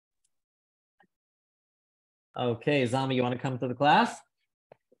Okay, Zami, you want to come to the class?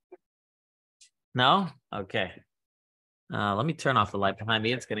 No? Okay. Let me turn off the light behind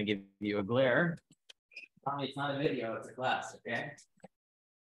me. It's going to give you a glare. Zami, it's not a video, it's a class, okay?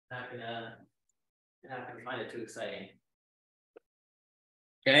 You're not gonna find it too exciting.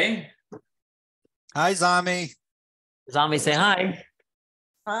 Okay? Hi, Zami. Zami, say hi.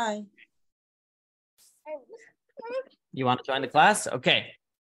 Hi. You want to join the class? Okay.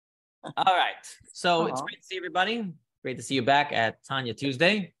 All right. So it's great to see everybody. Great to see you back at Tanya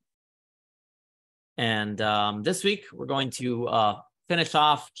Tuesday. And this week, we're going to finish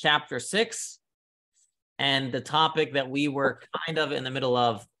off chapter 6 and the topic that we were kind of in the middle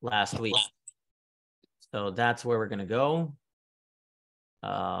of last week. So that's where we're going to go.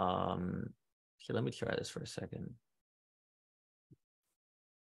 So let me try this for a second.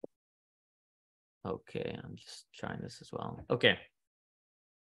 Okay, I'm just trying this as well. Okay.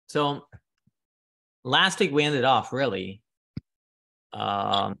 So last week we ended off really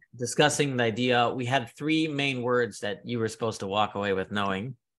discussing the idea. We had 3 main words that you were supposed to walk away with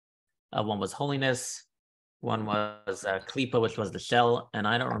knowing. One was holiness, one was klipa, which was the shell, and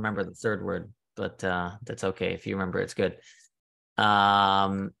I don't remember the third word, but that's okay. If you remember, it's good.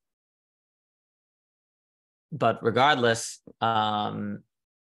 But regardless,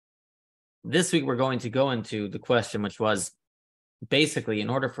 this week we're going to go into the question, which was basically in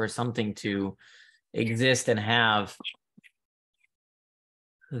order for something to exist and have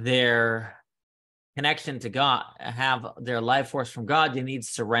their connection to God, have their life force from God, you need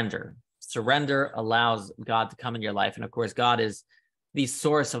surrender. Surrender allows God to come in your life. And of course, God is the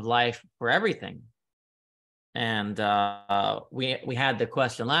source of life for everything. And we had the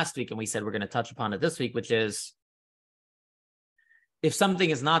question last week, and we said we're going to touch upon it this week, which is, if something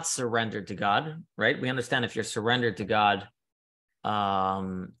is not surrendered to God, right? We understand if you're surrendered to God,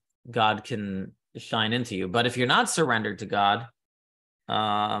 God can shine into you. But if you're not surrendered to God,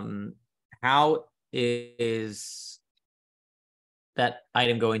 how is that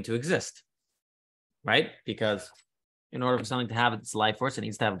item going to exist, right? Because in order for something to have its life force, it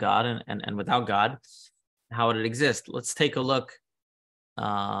needs to have God, and without God, how would it exist? Let's take a look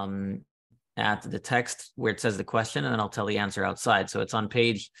at the text where it says the question, and then I'll tell the answer outside. So it's on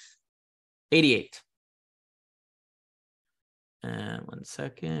page 88. And 1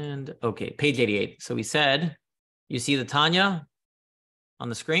 second. Okay, page 88. So we said, you see the Tanya on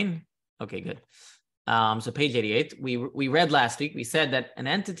the screen? Okay, good. So page 88, we read last week, we said that an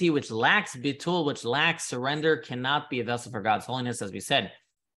entity which lacks bitul, which lacks surrender, cannot be a vessel for God's holiness, as we said.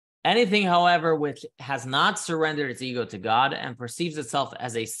 Anything, however, which has not surrendered its ego to God and perceives itself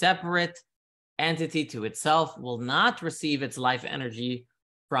as a separate entity to itself will not receive its life energy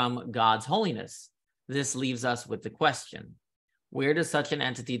from God's holiness. This leaves us with the question, where does such an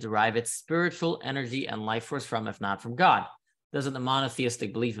entity derive its spiritual energy and life force from, if not from God? Doesn't the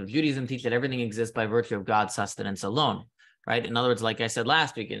monotheistic belief of Judaism teach that everything exists by virtue of God's sustenance alone, right? In other words, like I said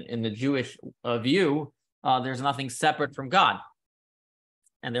last week, in the Jewish view, there's nothing separate from God.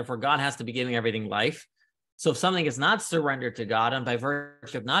 And therefore, God has to be giving everything life. So if something is not surrendered to God, and by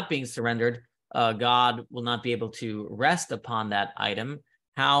virtue of not being surrendered, God will not be able to rest upon that item,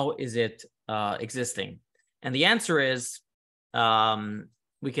 how is it existing? And the answer is,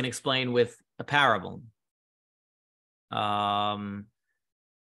 we can explain with a parable.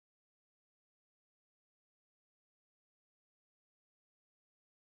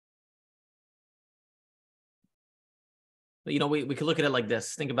 You know, we could look at it like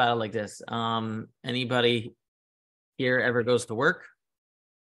this. Think about it like this. Anybody here ever goes to work?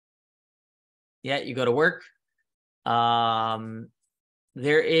 Yeah, you go to work.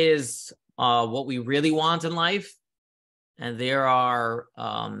 There is what we really want in life, and there are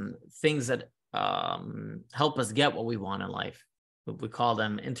things that help us get what we want in life. We call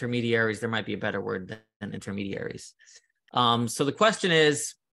them intermediaries. There might be a better word than intermediaries. So the question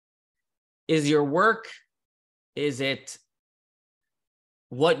is your work, is it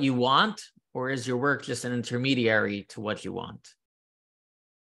what you want, or is your work just an intermediary to what you want?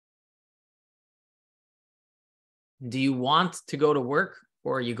 Do you want to go to work,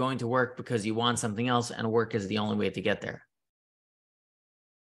 or are you going to work because you want something else and work is the only way to get there?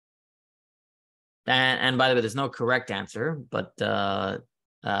 And by the way, there's no correct answer, but the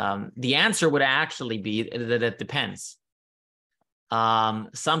answer would actually be that it depends.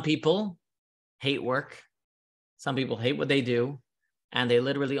 Some people hate work. Some people hate what they do, and they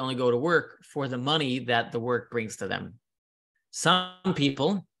literally only go to work for the money that the work brings to them. Some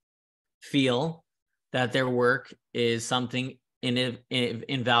people feel that their work is something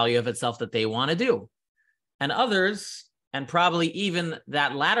in value of itself that they want to do. And others, and probably even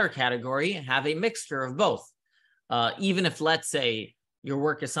that latter category, have a mixture of both. Even if, let's say, your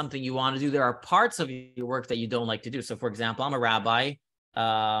work is something you want to do, there are parts of your work that you don't like to do. So, for example, I'm a rabbi,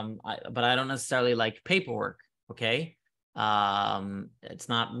 but I don't necessarily like paperwork. Okay. It's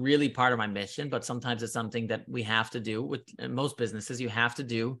not really part of my mission, but sometimes it's something that we have to do. With most businesses, you have to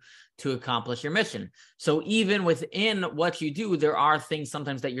do to accomplish your mission. So even within what you do, there are things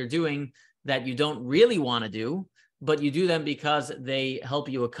sometimes that you're doing that you don't really want to do, but you do them because they help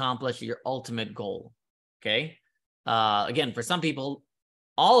you accomplish your ultimate goal. Okay. Again, for some people,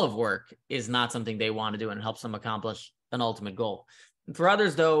 all of work is not something they want to do and it helps them accomplish an ultimate goal. For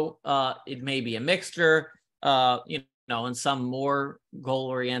others, though, it may be a mixture, and some more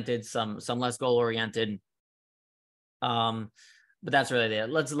goal-oriented, some less goal-oriented. But that's really it.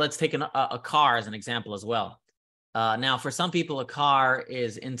 Let's take a car as an example as well. Now, for some people, a car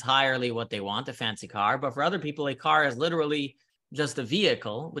is entirely what they want, a fancy car. But for other people, a car is literally just a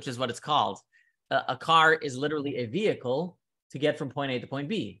vehicle, which is what it's called. A car is literally a vehicle to get from point A to point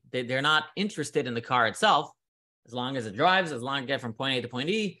B. They're not interested in the car itself. As long as it drives, as long as I get from point A to point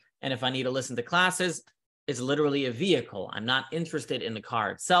E, and if I need to listen to classes, it's literally a vehicle. I'm not interested in the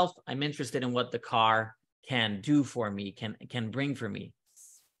car itself. I'm interested in what the car can do for me, can bring for me.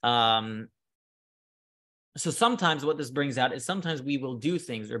 So sometimes what this brings out is sometimes we will do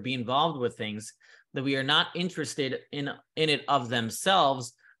things or be involved with things that we are not interested in it of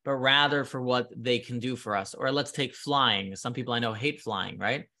themselves, but rather for what they can do for us. Or let's take flying. Some people I know hate flying,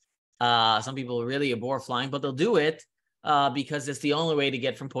 right? Some people really abhor flying, but they'll do it because it's the only way to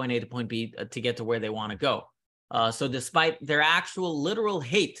get from point A to point B to get to where they want to go. So despite their actual literal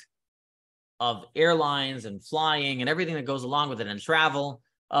hate of airlines and flying and everything that goes along with it and travel,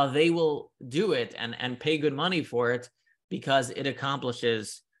 they will do it and pay good money for it because it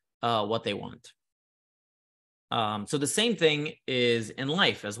accomplishes what they want. So the same thing is in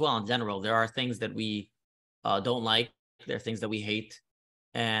life as well. In general, there are things that we don't like. There are things that we hate.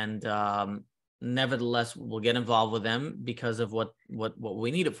 And nevertheless, we'll get involved with them because of what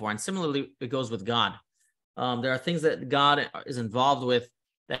we need it for. And similarly, it goes with God. There are things that God is involved with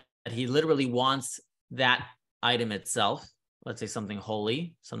that he literally wants that item itself. Let's say something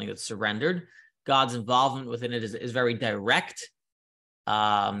holy, something that's surrendered. God's involvement within it is very direct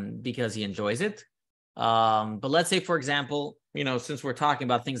because he enjoys it. But let's say, for example, since we're talking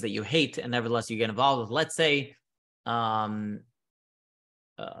about things that you hate and nevertheless you get involved with, let's say,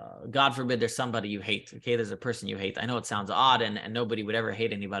 God forbid there's somebody you hate. Okay, there's a person you hate. I know it sounds odd and nobody would ever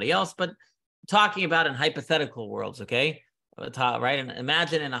hate anybody else, but talking about in hypothetical worlds, okay? Right? And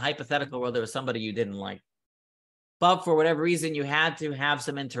imagine in a hypothetical world there was somebody you didn't like. But for whatever reason, you had to have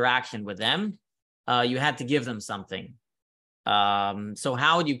some interaction with them. You had to give them something. So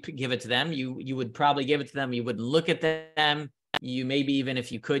how would you give it to them? You would probably give it to them. You wouldn't look at them. You maybe even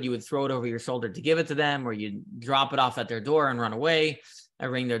if you could, you would throw it over your shoulder to give it to them, or you'd drop it off at their door and run away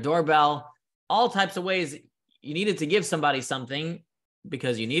and ring their doorbell. All types of ways you needed to give somebody something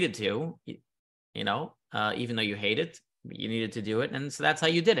because you needed to, even though you hate it, you needed to do it. And so that's how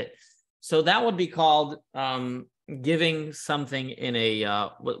you did it. So that would be called giving something in a,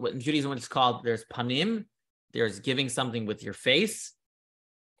 what in Judaism, what it's called, there's panim, there's giving something with your face.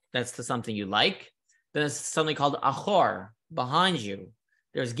 That's to something you like. Then there's something called achor, behind you.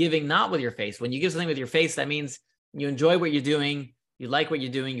 There's giving not with your face. When you give something with your face, that means you enjoy what you're doing, you like what you're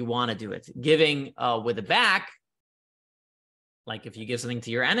doing, you want to do it. Giving with the back, like if you give something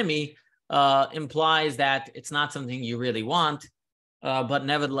to your enemy, implies that it's not something you really want, but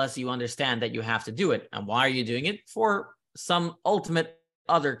nevertheless, you understand that you have to do it. And why are you doing it? For some ultimate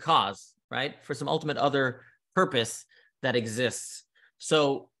other cause, right? For some ultimate other purpose that exists.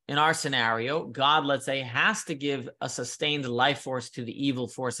 So in our scenario, God, let's say, has to give a sustained life force to the evil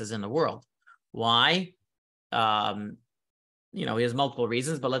forces in the world. Why? He has multiple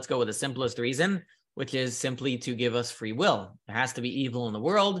reasons, but let's go with the simplest reason, which is simply to give us free will. There has to be evil in the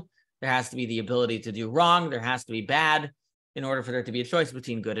world. There has to be the ability to do wrong. There has to be bad in order for there to be a choice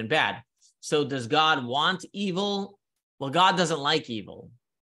between good and bad. So does God want evil? Well, God doesn't like evil.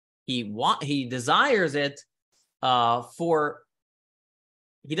 He desires it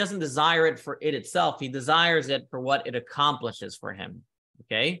he doesn't desire it for it itself. He desires it for what it accomplishes for him.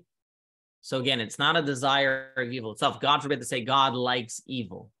 Okay. So again, it's not a desire of evil itself. God forbid to say God likes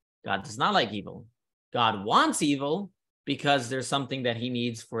evil. God does not like evil. God wants evil because there's something that he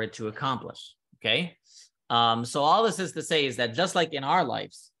needs for it to accomplish. Okay. So all this is to say is that just like in our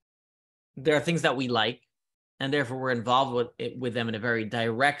lives, there are things that we like, and therefore we're involved with them in a very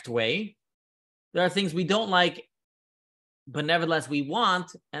direct way. There are things we don't like, but nevertheless we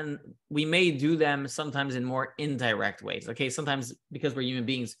want, and we may do them sometimes in more indirect ways. Okay, sometimes because we're human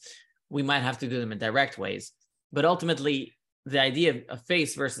beings, we might have to do them in direct ways. But ultimately, the idea of a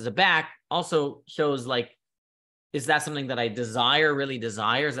face versus a back also shows, like, is that something that I really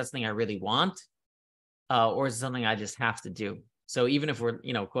desire? Is that something I really want? Or is it something I just have to do? So even if we're,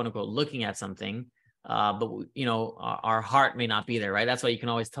 quote unquote, looking at something, but our heart may not be there, right? That's why you can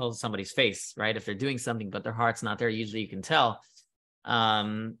always tell somebody's face, right? If they're doing something but their heart's not there, usually you can tell.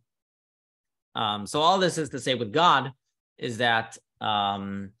 So all this is to say with God is that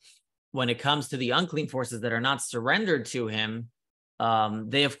when it comes to the unclean forces that are not surrendered to him,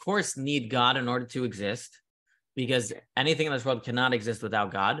 they of course need God in order to exist, because anything in this world cannot exist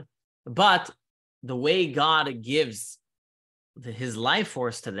without God. But the way God gives his life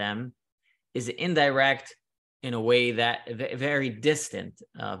force to them is indirect, in a way that very distant,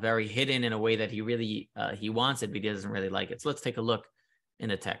 very hidden, in a way that he really he wants it, but he doesn't really like it. So let's take a look in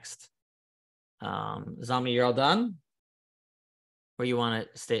the text. Zami, you're all done? Or you want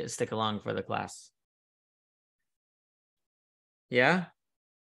to stick along for the class? Yeah?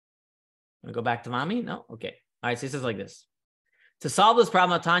 Want to go back to mommy? No? Okay. All right, so it says like this. To solve this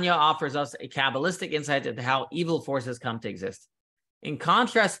problem, Tanya offers us a Kabbalistic insight into how evil forces come to exist. In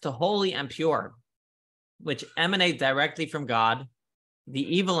contrast to holy and pure, which emanate directly from God,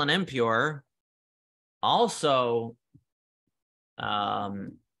 the evil and impure also are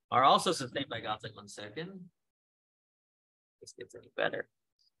also sustained by God. Like 1 second. This gets any better.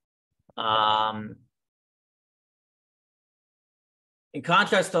 In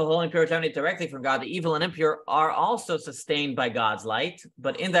contrast to holy and pure, which emanate directly from God, the evil and impure are also sustained by God's light,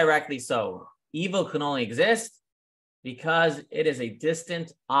 but indirectly so. Evil can only exist because it is a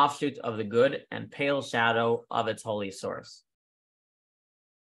distant offshoot of the good and pale shadow of its holy source.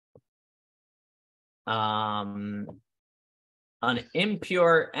 An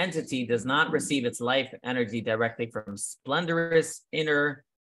impure entity does not receive its life energy directly from splendorous inner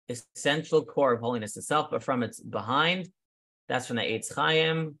essential core of holiness itself, but from its behind. That's from the Eitz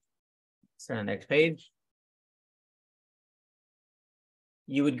Chaim. Let's turn to the next page.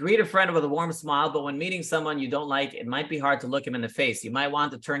 You would greet a friend with a warm smile, but when meeting someone you don't like, it might be hard to look him in the face. You might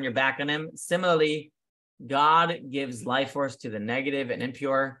want to turn your back on him. Similarly, God gives life force to the negative and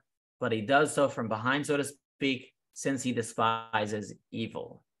impure, but he does so from behind, so to speak, since he despises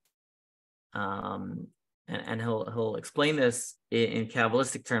evil. And he'll explain this in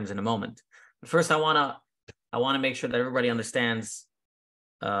Kabbalistic terms in a moment. But first, I want to make sure that everybody understands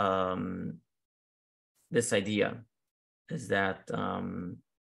this idea. Is that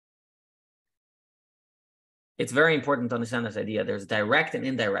it's very important to understand this idea. There's direct and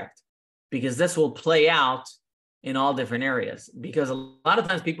indirect, because this will play out in all different areas. Because a lot of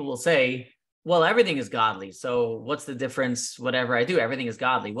times people will say, well, everything is godly, so what's the difference? Whatever I do, everything is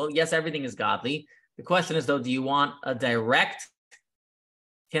godly. Well, yes, everything is godly. The question is, though, do you want a direct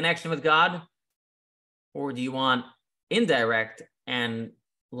connection with God, or do you want indirect and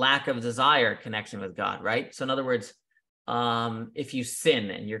lack of desire connection with God, right? So in other words, if you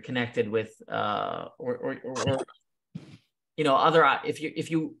sin and you're connected with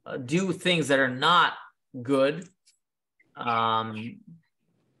if you do things that are not good,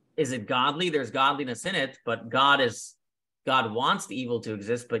 is it godly? There's godliness in it, but God wants the evil to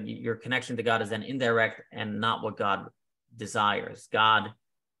exist, but your connection to God is then indirect and not what God desires. Not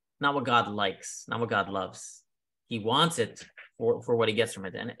what God likes, not what God loves. He wants it for what he gets from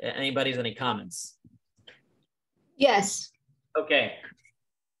it. And anybody's any comments? Yes. Okay.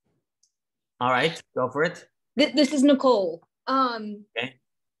 All right, go for it. This is Nicole. Okay.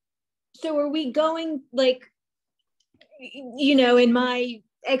 So are we going, like, in my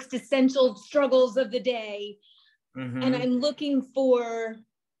existential struggles of the day, and I'm looking for,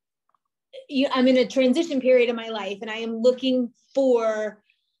 I'm in a transition period in my life, and I am looking for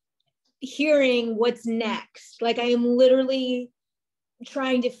hearing what's next. Like, I am literally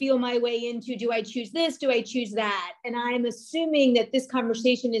trying to feel my way into, do I choose this? Do I choose that? And I'm assuming that this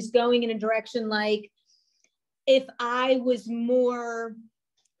conversation is going in a direction like, if I was more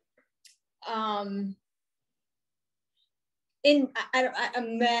I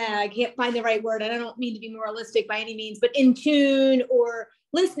can't find the right word, and I don't mean to be moralistic by any means, but in tune or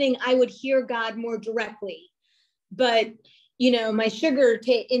listening, I would hear God more directly. But my sugar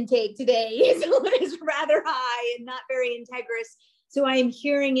intake today is rather high and not very integrous. So I'm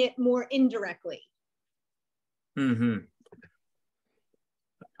hearing it more indirectly. Okay.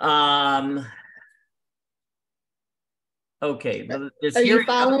 Are you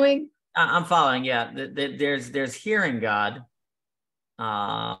following? I'm following. Yeah. There's hearing God,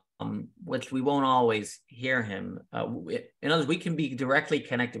 which we won't always hear him. In other words, we can be directly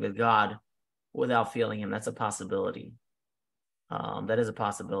connected with God without feeling him. That's a possibility. That is a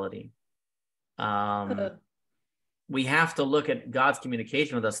possibility. we have to look at God's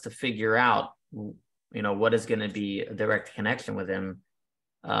communication with us to figure out, what is going to be a direct connection with him.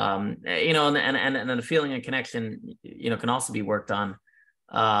 And the feeling and connection, can also be worked on.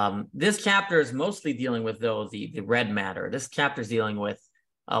 This chapter is mostly dealing with, though, the red matter. This chapter is dealing with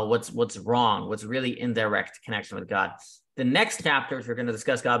what's wrong, what's really indirect connection with God. The next chapter, which we're going to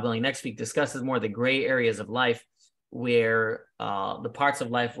discuss, God willing, next week, discusses more the gray areas of life, where the parts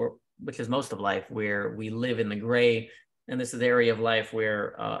of life which is most of life, where we live in the gray. And this is the area of life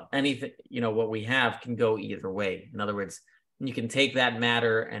where anything, what we have can go either way. In other words, you can take that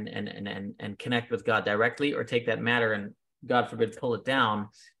matter and connect with God directly, or take that matter and, God forbid, pull it down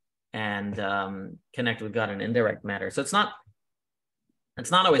and connect with God in an indirect matter. So it's not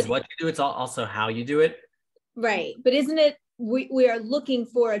always what you do, it's also how you do it. Right. But isn't it, we are looking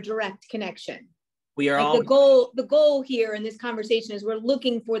for a direct connection. We are like the goal here in this conversation is we're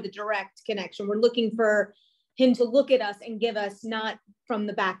looking for the direct connection. We're looking for him to look at us and give us, not from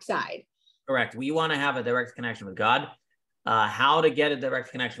the backside. Correct. We want to have a direct connection with God. How to get a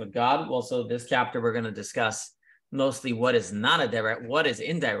direct connection with God? Well, so this chapter we're going to discuss mostly what is not a direct, what is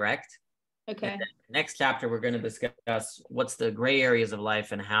indirect. Okay. Next chapter we're going to discuss what's the gray areas of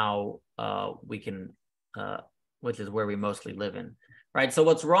life and how we can, which is where we mostly live in. Right. So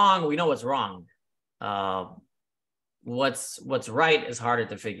what's wrong? We know what's wrong. What's right is harder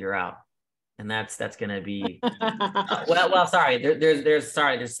to figure out, and that's going to be sorry. There's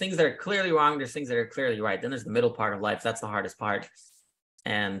things that are clearly wrong. There's things that are clearly right. Then there's the middle part of life. That's the hardest part,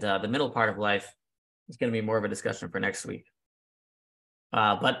 and the middle part of life is going to be more of a discussion for next week.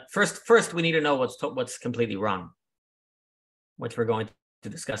 But first we need to know what's completely wrong, which we're going to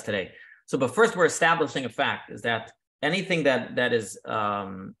discuss today. So, but first we're establishing a fact: is that anything that is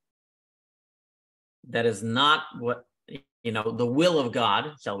not what, the will of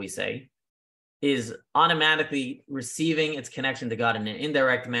God, shall we say, is automatically receiving its connection to God in an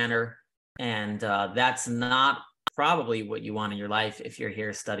indirect manner. And that's not probably what you want in your life if you're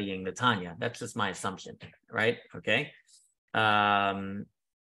here studying the Tanya. That's just my assumption, right? Okay. And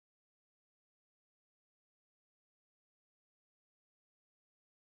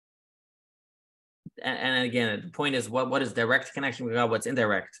again, the point is what is direct connection with God, what's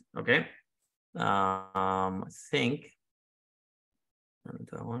indirect, okay? I think,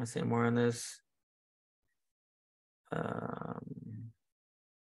 do I want to say more on this?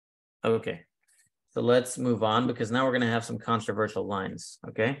 Okay, so let's move on, because now we're going to have some controversial lines,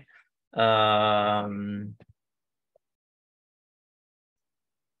 okay? All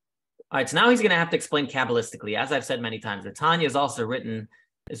right, so now he's going to have to explain Kabbalistically. As I've said many times, the Tanya is also written,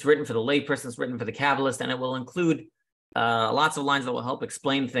 it's written for the layperson, it's written for the Kabbalist, and it will include lots of lines that will help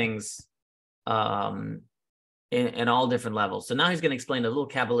explain things in all different levels. So now he's going to explain a little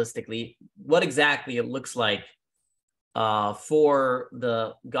Kabbalistically what exactly it looks like for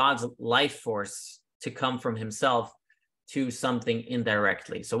the God's life force to come from himself to something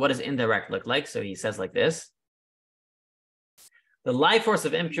indirectly. So what does indirect look like? So he says like this: the life force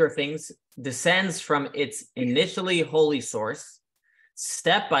of impure things descends from its initially holy source,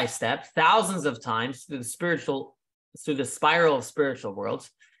 step by step, thousands of times through the spiral of spiritual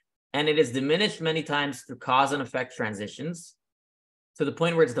worlds, and it is diminished many times through cause and effect transitions, to the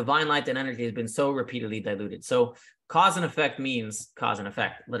point where its divine light and energy has been so repeatedly diluted. So cause and effect means cause and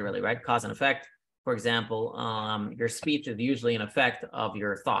effect, literally, right? Cause and effect. For example, your speech is usually an effect of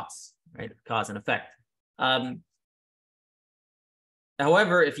your thoughts, right? Cause and effect.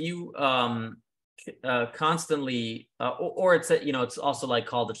 However, if you constantly, or it's it's also like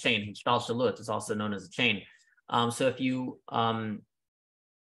called a chain. It's also known as a chain. So if you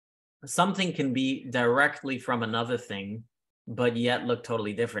something can be directly from another thing, but yet look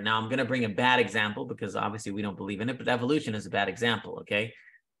totally different. Now, I'm going to bring a bad example because obviously we don't believe in it, but evolution is a bad example, okay?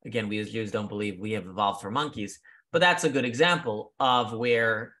 Again, we as Jews don't believe we have evolved from monkeys, but that's a good example of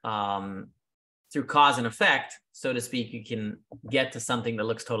where through cause and effect, so to speak, you can get to something that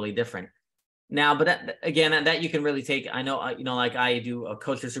looks totally different. Now, but that you can really take, I know, like I do a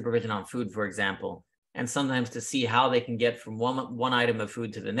kosher supervision on food, for example, and sometimes to see how they can get from one item of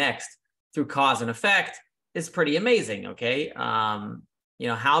food to the next through cause and effect is pretty amazing, okay?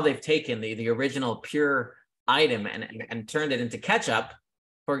 How they've taken the original pure item and turned it into ketchup,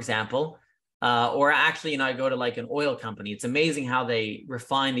 for example, or actually, I go to like an oil company. It's amazing how they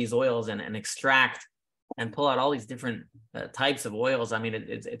refine these oils and extract and pull out all these different types of oils. I mean,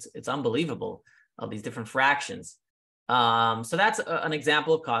 it's unbelievable, all these different fractions. So that's an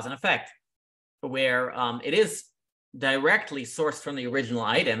example of cause and effect, where it is directly sourced from the original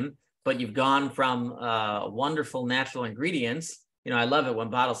item, but you've gone from wonderful natural ingredients I love it when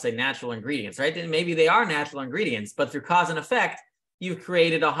bottles say natural ingredients, right? And maybe they are natural ingredients, but through cause and effect, you've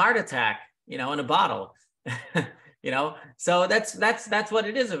created a heart attack, in a bottle. So that's what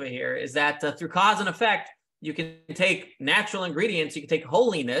it is over here, is that through cause and effect, you can take natural ingredients, you can take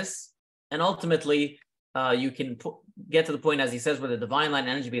holiness, and ultimately you can get to the point, as he says, where the divine light and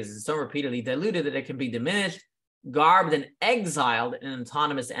energy base is so repeatedly diluted that it can be diminished, garbed, and exiled in an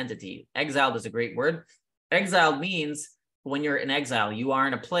autonomous entity. Exiled is a great word. Exiled means when you're in exile, you are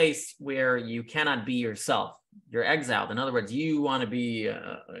in a place where you cannot be yourself. You're exiled. In other words, you want to be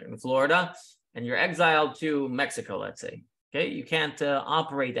in Florida, and you're exiled to Mexico, let's say. Okay, you can't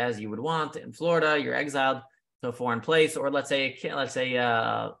operate as you would want in Florida. You're exiled to a foreign place, or let's take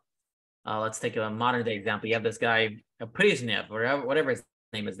a modern day example. You have this guy, Prizhnev, or whatever his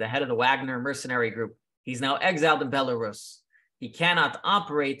name is, the head of the Wagner mercenary group. He's now exiled in Belarus. He cannot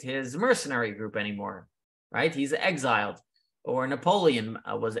operate his mercenary group anymore, right? He's exiled. Or Napoleon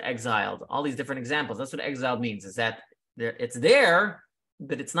was exiled. All these different examples. That's what exiled means, is that it's there,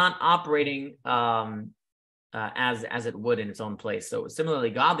 but it's not operating as it would in its own place. So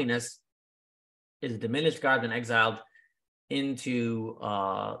similarly, godliness is diminished, garbed, and exiled into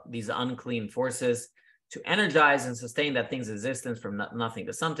these unclean forces to energize and sustain that thing's existence from nothing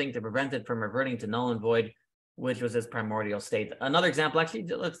to something, to prevent it from reverting to null and void, which was its primordial state. Another example, actually,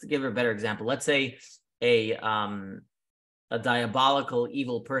 let's give a better example. Let's say a diabolical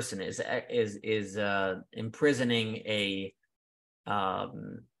evil person is imprisoning a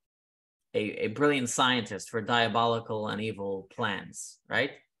brilliant scientist for diabolical and evil plans,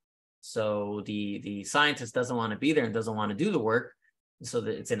 right? So the scientist doesn't want to be there and doesn't want to do the work, so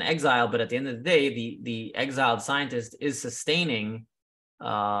that it's in exile. But at the end of the day, the exiled scientist is sustaining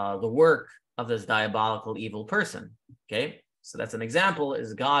the work of this diabolical evil person. Okay, so that's an example.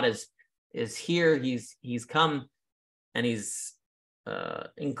 Is God is here? He's come, and he's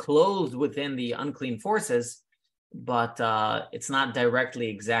enclosed within the unclean forces, but it's not directly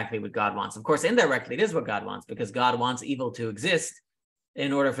exactly what God wants. Of course, indirectly, it is what God wants, because God wants evil to exist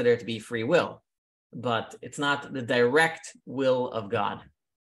in order for there to be free will. But it's not the direct will of God.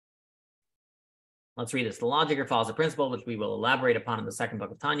 Let's read this. The logic here follows a principle which we will elaborate upon in the second book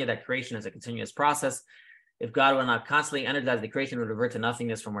of Tanya, that creation is a continuous process. If God will not constantly energize the creation, it would revert to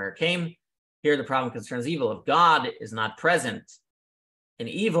nothingness from where it came. Here the problem concerns evil. If God is not present in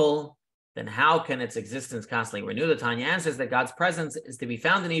evil, then how can its existence constantly renew? The Tanya answers that God's presence is to be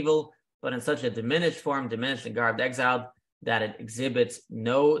found in evil, but in such a diminished form, diminished and garbed, exiled, that it exhibits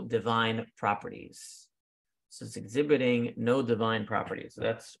no divine properties. So it's exhibiting no divine properties. So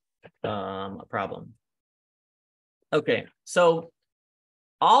that's a problem. Okay, so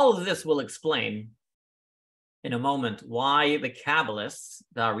all of this will explain in a moment why the Kabbalists,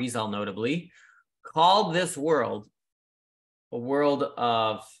 the Arizal notably, called this world a world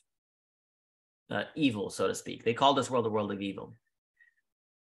of evil, so to speak. They call this world a world of evil.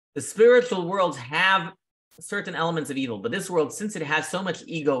 The spiritual worlds have certain elements of evil, but this world, since it has so much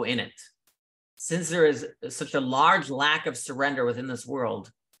ego in it, since there is such a large lack of surrender within this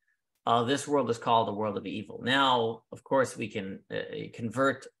world is called the world of evil. Now, of course, we can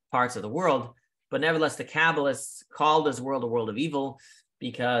convert parts of the world, but nevertheless, the Kabbalists called this world a world of evil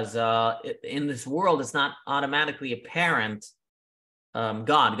because in this world, it's not automatically apparent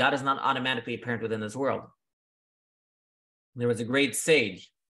God is not automatically apparent within this world. There was a great sage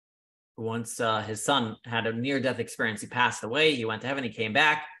who once his son had a near-death experience. He passed away. He went to heaven. He came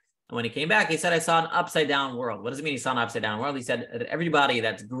back. And when he came back, he said, I saw an upside-down world. What does it mean he saw an upside-down world? He said that everybody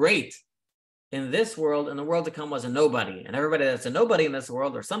that's great in this world, in the world to come, was a nobody. And everybody that's a nobody in this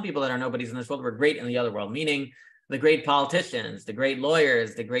world, or some people that are nobodies in this world, were great in the other world, meaning the great politicians, the great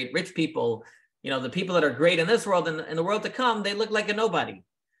lawyers, the great rich people, the people that are great in this world and in the world to come, they look like a nobody.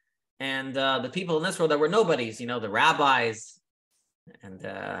 And the people in this world that were nobodies, the rabbis and,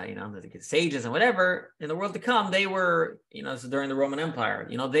 the sages and whatever, in the world to come, they were, so during the Roman Empire,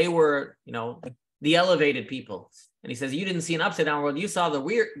 they were, the elevated people. And he says, you didn't see an upside down world. You saw the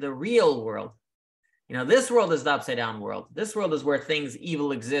real world. This world is the upside down world. This world is where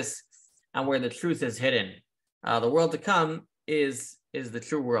evil exists and where the truth is hidden. The world to come is the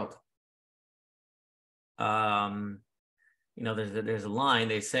true world. There's a line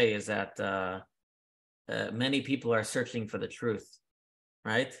they say is that many people are searching for the truth,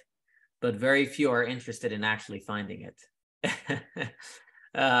 right? But very few are interested in actually finding it.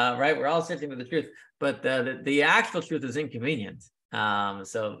 Right? We're all searching for the truth, but the actual truth is inconvenient.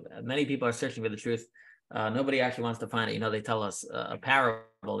 So many people are searching for the truth. Nobody actually wants to find it. They tell us a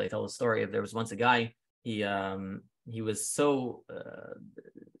parable. They tell a story of there was once a guy. He was so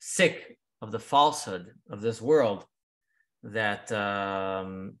sick of the falsehood of this world that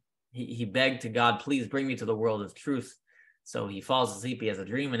he begged to God, please bring me to the world of truth. So he falls asleep, he has a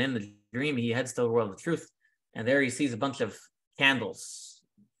dream, and in the dream he heads to the world of truth, and there he sees a bunch of candles,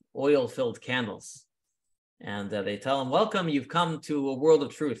 oil-filled candles, and they tell him, welcome, you've come to a world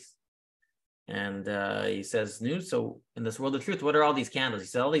of truth. And he says, no, so in this world of truth, what are all these candles? He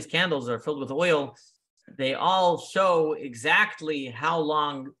said, all these candles are filled with oil. They all show exactly how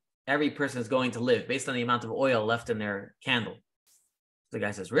long every person is going to live based on the amount of oil left in their candle. The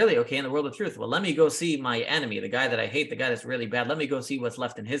guy says, really? Okay, in the world of truth. Well, let me go see my enemy, the guy that I hate, the guy that's really bad. Let me go see what's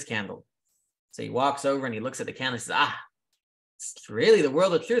left in his candle. So he walks over and he looks at the candle and says, it's really the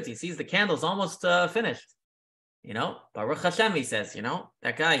world of truth. He sees the candle's almost finished. Baruch Hashem, he says,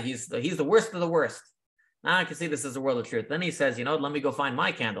 that guy, he's the worst of the worst. Now I can see this is the world of truth. Then he says, let me go find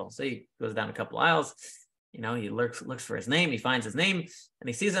my candle. So he goes down a couple aisles. He looks for his name. He finds his name, and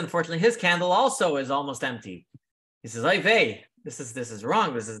he sees, unfortunately, his candle also is almost empty. He says, "Oy vey, this is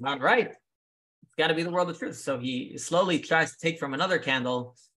wrong. This is not right. It's got to be the world of truth." So he slowly tries to take from another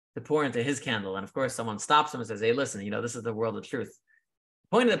candle to pour into his candle, and of course, someone stops him and says, "Hey, listen, this is the world of truth."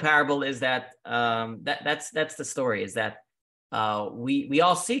 The point of the parable is that that's the story. Is that we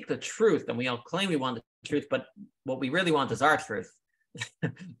all seek the truth, and we all claim we want the truth, but what we really want is our truth.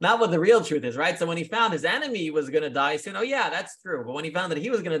 Not what the real truth is, right? So when he found his enemy was going to die soon, oh yeah, that's true. But when he found that he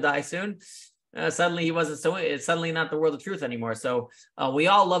was going to die soon, suddenly he wasn't. So it's suddenly not the world of truth anymore. So we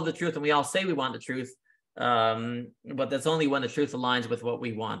all love the truth, and we all say we want the truth, but that's only when the truth aligns with what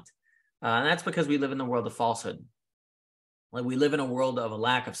we want, and that's because we live in the world of falsehood. Like we live in a world of a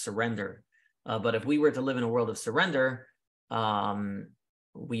lack of surrender. But if we were to live in a world of surrender,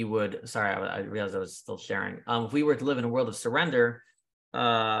 we would. Sorry, I realized I was still sharing. If we were to live in a world of surrender, we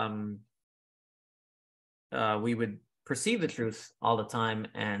would perceive the truth all the time,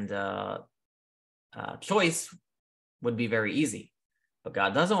 and choice would be very easy. But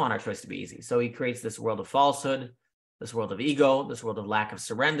God doesn't want our choice to be easy. So he creates this world of falsehood, this world of ego, this world of lack of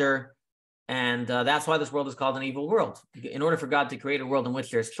surrender. And that's why this world is called an evil world. In order for God to create a world in which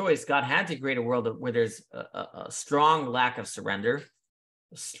there's choice, God had to create a world where there's a strong lack of surrender,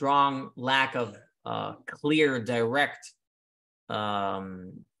 a strong lack of clear, direct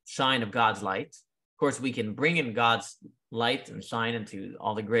shine of God's light. Of course, we can bring in God's light and shine into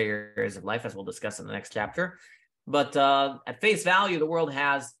all the gray areas of life, as we'll discuss in the next chapter. But at face value, the world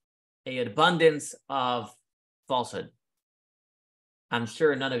has an abundance of falsehood. I'm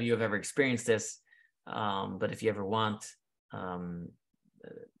sure none of you have ever experienced this, but if you ever want, I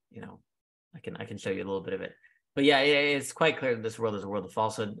can show you a little bit of it. But yeah, it's quite clear that this world is a world of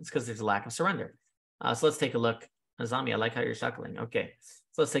falsehood. It's because there's a lack of surrender. So let's take a look. Azami, I like how you're chuckling. Okay,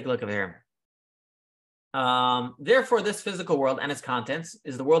 so let's take a look over here. Therefore, this physical world and its contents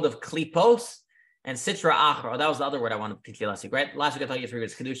is the world of klipos and sitra achra. Oh, that was the other word I wanted to teach you last week, right? Last week I taught you 3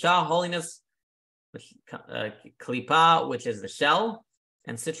 words: kedusha, holiness, which klipa, which is the shell,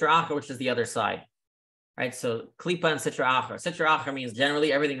 and sitra achra, which is the other side. Right? So klipa and sitra achra. Sitra achra means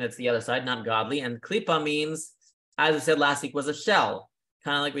generally everything that's the other side, not godly, and klipa means, as I said last week, was a shell.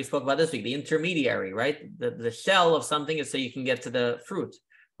 Kind of like we spoke about this week, the intermediary, right? The shell of something is so you can get to the fruit,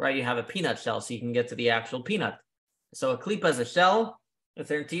 right? You have a peanut shell so you can get to the actual peanut. So a klipa is a shell. It's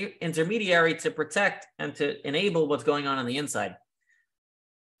an intermediary to protect and to enable what's going on the inside.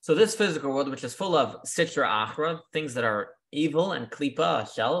 So this physical world, which is full of sitra achra, things that are evil, and klipa, a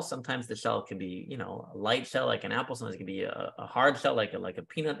shell. Sometimes the shell can be, a light shell like an apple. Sometimes it can be a hard shell like a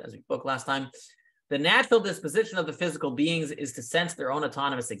peanut, as we spoke last time. The natural disposition of the physical beings is to sense their own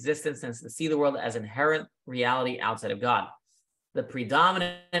autonomous existence and to see the world as inherent reality outside of God. The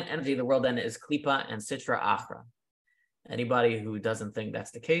predominant energy of the world then is klipa and sitra achra. Anybody who doesn't think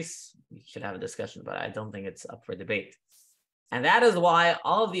that's the case, we should have a discussion, but I don't think it's up for debate. And that is why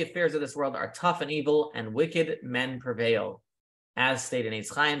all of the affairs of this world are tough and evil, and wicked men prevail, as stated in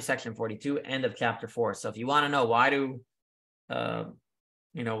Eitz Chaim, section 42, end of chapter 4. So if you want to know why do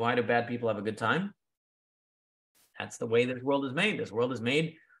bad people have a good time? That's the way this world is made. This world is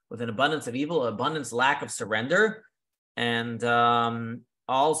made with an abundance of evil, abundance, lack of surrender, and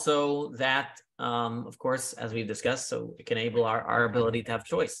also that, of course, as we've discussed, so it can enable our ability to have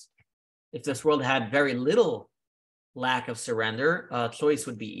choice. If this world had very little lack of surrender, choice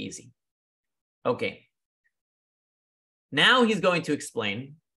would be easy. Okay. Now he's going to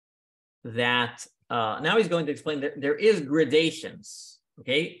explain that, there is gradations,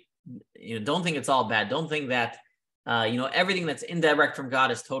 okay? Don't think it's all bad. Don't think that, everything that's indirect from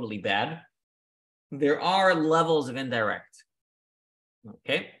God is totally bad. There are levels of indirect,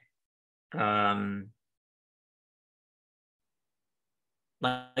 okay?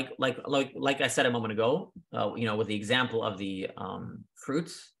 like I said a moment ago, with the example of the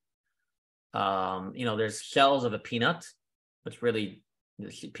fruits, there's shells of a peanut, which really,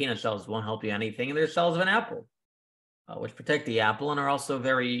 the peanut shells won't help you anything, and there's shells of an apple, which protect the apple and are also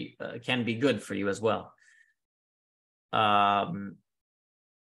very can be good for you as well.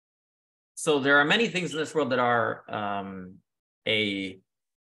 So there are many things in this world that are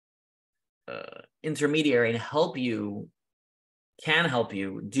intermediary and can help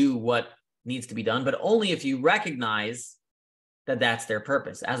you do what needs to be done, but only if you recognize that that's their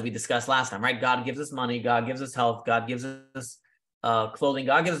purpose, as we discussed last time, right? God gives us money, God gives us health, God gives us clothing,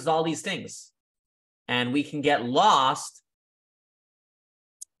 God gives us all these things, and we can get lost.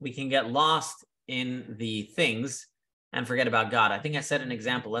 We can get lost in the things and forget about God. I think I said an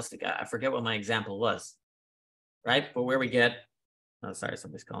example. I forget what my example was, right? But where we get, oh, sorry,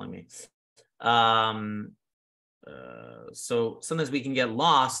 somebody's calling me. So sometimes we can get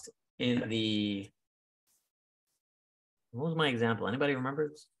lost in the, what was my example? Anybody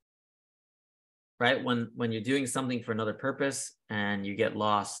remembers? Right? When you're doing something for another purpose and you get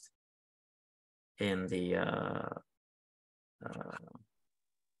lost in the,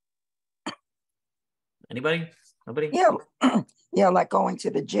 anybody? Nobody? Yeah. Yeah, like going to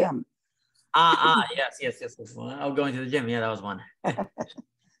the gym. Yes. Well, going to the gym. Yeah, that was one.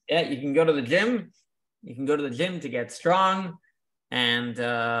 Yeah, you can go to the gym. You can go to the gym to get strong and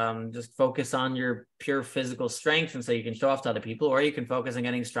just focus on your pure physical strength, and so you can show off to other people, or you can focus on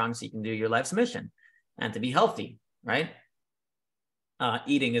getting strong so you can do your life's mission and to be healthy, right?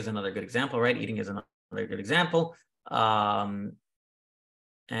 Eating is another good example, right? Eating is another good example. And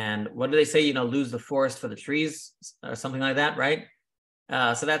what do they say? Lose the forest for the trees, or something like that, right?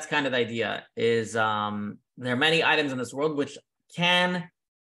 So that's kind of the idea. Is there are many items in this world which can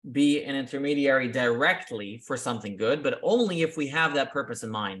be an intermediary directly for something good, but only if we have that purpose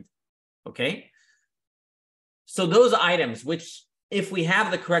in mind. Okay. So those items, which if we have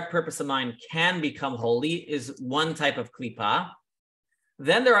the correct purpose in mind, can become holy, is one type of klipa.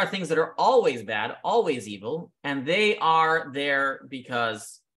 Then there are things that are always bad, always evil, and they are there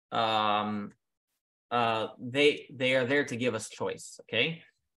because they are there to give us choice. Okay.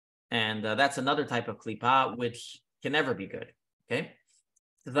 And that's another type of klipa, which can never be good. Okay.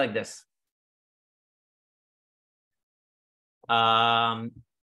 It's like this. One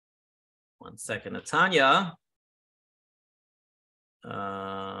second, Tanya.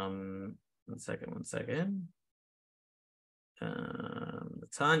 One second.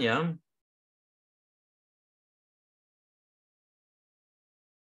 Tanya.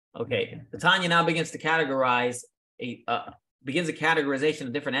 Okay, the Tanya now begins to categorize begins a categorization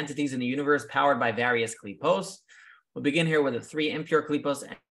of different entities in the universe powered by various klipos. We'll begin here with the 3 impure klipos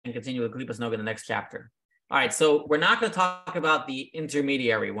and continue with klipos noga in the next chapter. All right, so we're not going to talk about the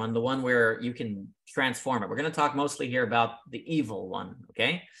intermediary one, the one where you can transform it. We're going to talk mostly here about the evil one,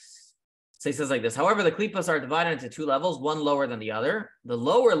 okay? So he says like this: however, the klipos are divided into 2 levels, one lower than the other. The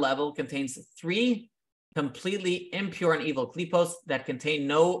lower level contains 3 completely impure and evil klipos that contain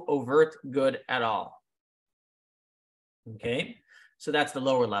no overt good at all. Okay, so that's the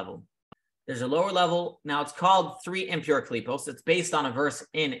lower level. There's a lower level. Now it's called 3 impure klipos. It's based on a verse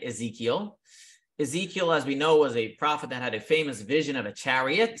in Ezekiel. Ezekiel, as we know, was a prophet that had a famous vision of a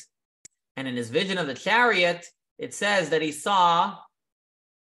chariot. And in his vision of the chariot, it says that he saw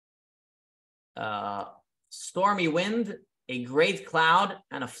stormy wind, a great cloud,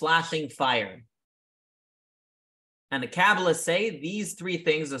 and a flashing fire. And the Kabbalists say these 3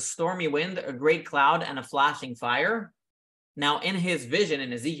 things, a stormy wind, a great cloud, and a flashing fire. Now, in his vision,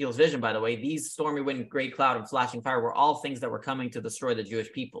 in Ezekiel's vision, by the way, these stormy wind, great cloud, and flashing fire were all things that were coming to destroy the Jewish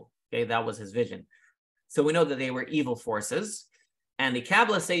people. Okay, that was his vision. So we know that they were evil forces. And the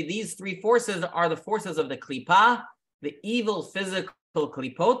Kabbalists say these 3 forces are the forces of the klipa, the evil physical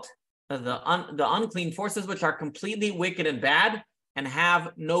klipot, the unclean forces, which are completely wicked and bad and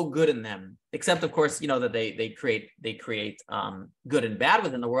have no good in them, except, of course, that they create good and bad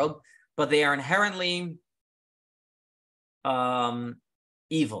within the world, but they are inherently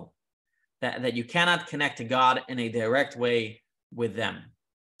evil, that you cannot connect to God in a direct way with them.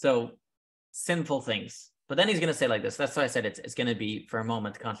 So sinful things. But then he's going to say like this. That's why I said it's going to be for a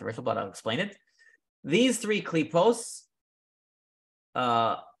moment controversial, but I'll explain it. These 3 klipos,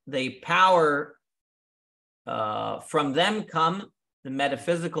 they power, from them come the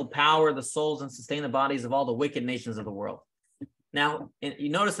metaphysical power, the souls, and sustain the bodies of all the wicked nations of the world. Now, you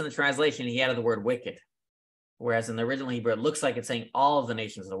notice in the translation, he added the word wicked, whereas in the original Hebrew, it looks like it's saying all of the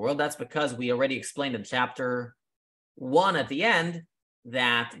nations of the world. That's because we already explained in chapter 1 at the end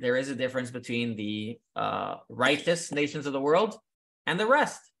that there is a difference between the righteous nations of the world and the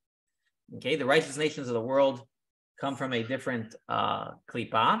rest. Okay, the righteous nations of the world come from a different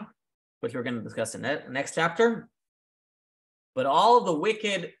klipa, which we're going to discuss in the next chapter. But all of the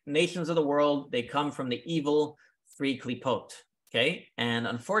wicked nations of the world, they come from the evil 3 klipot. Okay, and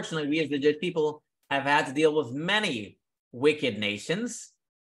unfortunately, we as the Jewish people have had to deal with many wicked nations,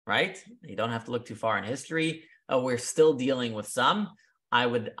 right? You don't have to look too far in history. We're still dealing with some. I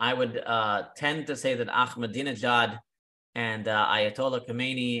would tend to say that Ahmadinejad and Ayatollah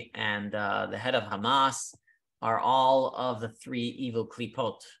Khomeini and the head of Hamas are all of the 3 evil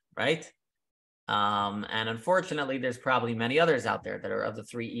klipot, right? And unfortunately, there's probably many others out there that are of the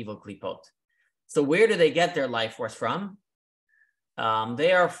 3 evil klipot. So where do they get their life force from?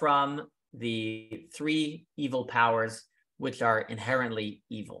 They are from the 3 evil powers, which are inherently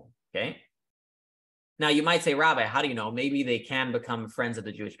evil, okay? Now, you might say, Rabbi, how do you know? Maybe they can become friends of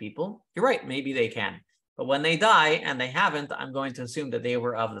the Jewish people. You're right, maybe they can. But when they die, and they haven't, I'm going to assume that they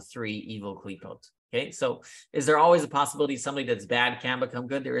were of the 3 evil klipot. Okay, so is there always a possibility somebody that's bad can become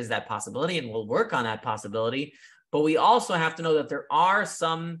good? There is that possibility, and we'll work on that possibility. But we also have to know that there are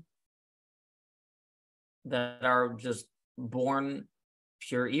some that are just born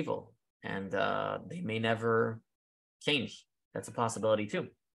pure evil, and they may never change. That's a possibility too.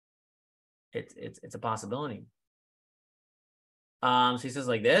 It's a possibility. So he says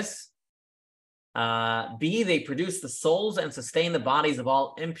like this. B, they produce the souls and sustain the bodies of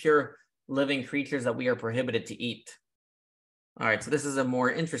all impure living creatures that we are prohibited to eat. All right, so this is a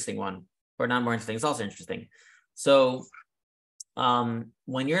more interesting one, or not more interesting, it's also interesting. So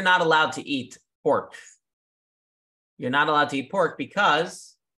when you're not allowed to eat pork, you're not allowed to eat pork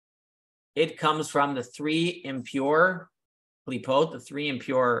because it comes from the 3 impure klipot, the 3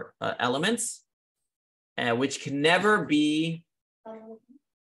 impure elements, which can never be.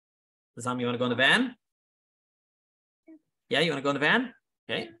 Zam, you want to go in the van? Yeah, you want to go in the van?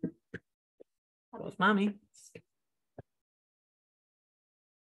 Okay. Go with mommy.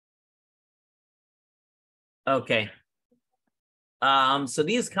 Okay. So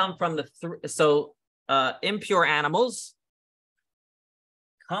these come from the impure animals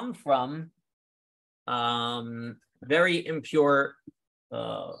come from very impure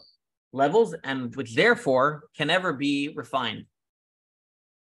levels, and which therefore can never be refined.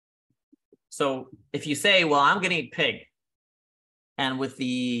 So if you say, well, I'm going to eat pig, and with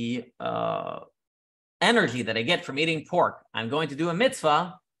the energy that I get from eating pork, I'm going to do a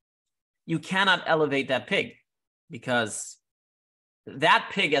mitzvah, you cannot elevate that pig, because that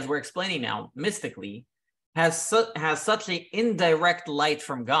pig, as we're explaining now, mystically, has such an indirect light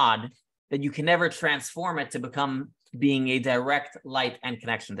from God that you can never transform it to become being a direct light and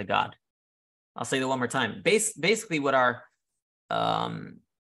connection to God. I'll say that one more time. Basically, what our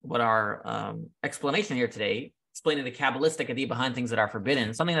explanation here today, explaining the Kabbalistic idea behind things that are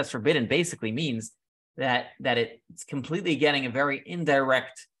forbidden. Something that's forbidden basically means that it's completely getting a very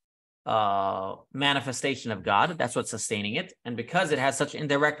indirect manifestation of God. That's what's sustaining it. And because it has such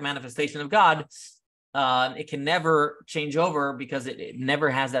indirect manifestation of God, it can never change over, because it never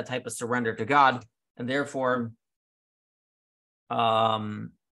has that type of surrender to God. And therefore,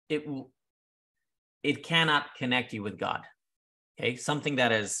 it cannot connect you with God. Okay, something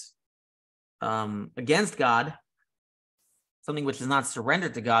that is against God, something which is not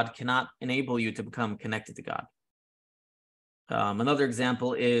surrendered to God, cannot enable you to become connected to God. Another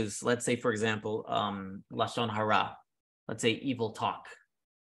example is, let's say, for example, lashon hara. Let's say evil talk.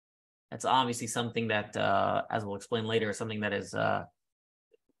 That's obviously something that, as we'll explain later, is something that is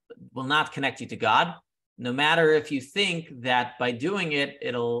will not connect you to God. No matter if you think that by doing it,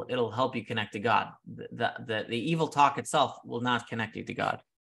 it'll help you connect to God. The evil talk itself will not connect you to God.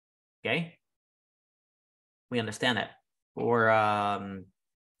 Okay, we understand that. Or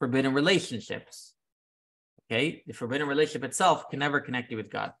forbidden relationships. Okay, the forbidden relationship itself can never connect you with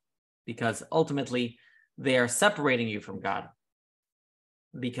God, because ultimately they are separating you from God.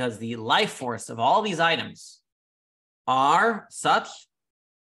 Because the life force of all these items are such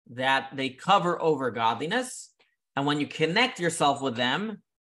that they cover over godliness, and when you connect yourself with them,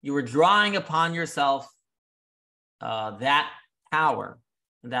 you are drawing upon yourself that power,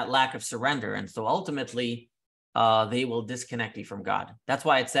 that lack of surrender, and so ultimately they will disconnect you from God. That's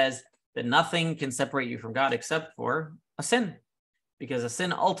why it says that nothing can separate you from God except for a sin, because a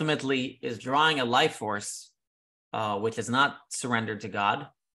sin ultimately is drawing a life force which is not surrendered to God,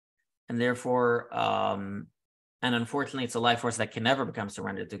 and therefore, and unfortunately, it's a life force that can never become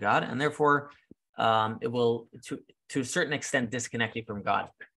surrendered to God, and therefore, it will, to a certain extent, disconnect you from God.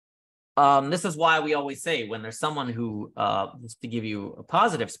 This is why we always say, when there's someone who, just to give you a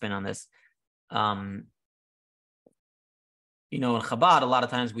positive spin on this, in Chabad, a lot of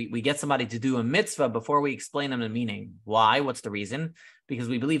times we get somebody to do a mitzvah before we explain them the meaning. Why? What's the reason? Because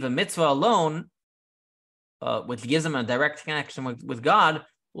we believe a mitzvah alone, which gives them a direct connection with God,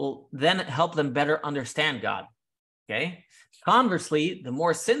 will then help them better understand God. Okay. Conversely, the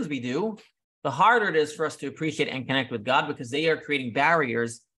more sins we do, the harder it is for us to appreciate and connect with God, because they are creating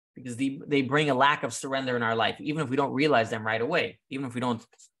barriers, because they bring a lack of surrender in our life, even if we don't realize them right away, even if we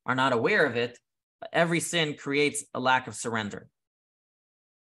are not aware of it. Every sin creates a lack of surrender.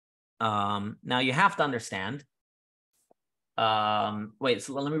 Now you have to understand. So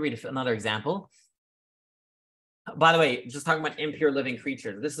let me read another example. By the way, just talking about impure living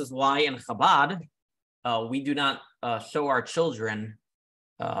creatures. This is why in Chabad, we do not show our children,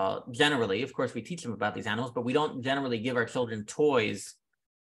 generally, of course, we teach them about these animals, but we don't generally give our children toys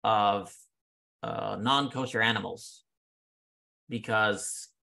of non-kosher animals, because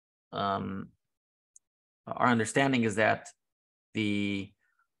our understanding is that the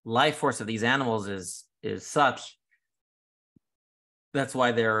life force of these animals is such. That's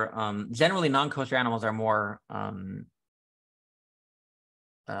why they're generally non-kosher animals are more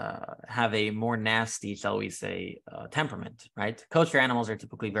have a more nasty, shall we say, temperament, right? Kosher animals are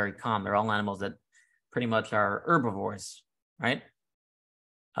typically very calm. They're all animals that pretty much are herbivores, right?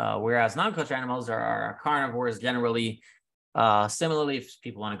 Whereas non-kosher animals are carnivores generally. Similarly, if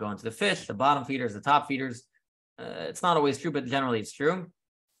people want to go into the fish, the bottom feeders, the top feeders, it's not always true, but generally it's true.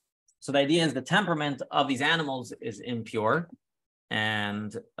 So the idea is the temperament of these animals is impure,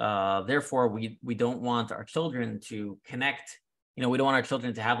 and therefore we don't want our children to connect. We don't want our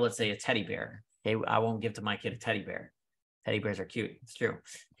children to have, let's say, a teddy bear. Okay, I won't give to my kid a teddy bear. Teddy bears are cute, it's true,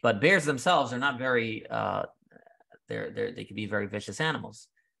 but bears themselves are not very. They can be very vicious animals.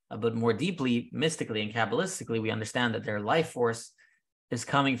 But more deeply, mystically and Kabbalistically, we understand that their life force is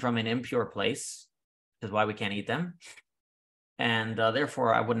coming from an impure place, which is why we can't eat them. And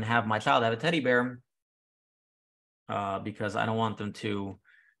therefore, I wouldn't have my child have a teddy bear because I don't want them to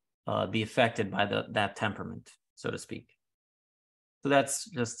be affected by that temperament, so to speak. So that's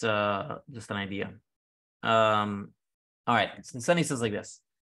just an idea. All right, so Sunny says like this,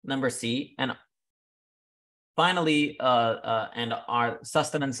 number C, and finally, and our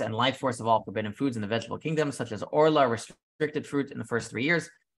sustenance and life force of all forbidden foods in the vegetable kingdom, such as orla, restricted fruit in the first 3 years,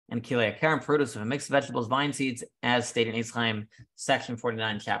 and kilei akarim, produce of mixed vegetables, vine seeds, as stated in Yitzchaim, section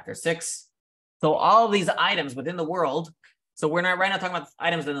 49, chapter 6. So all of these items within the world, so we're not right now talking about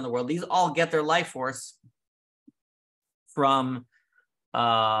items within the world, these all get their life force from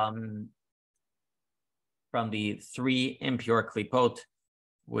the 3 impure klipot,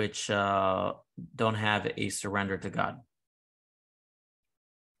 which don't have a surrender to God.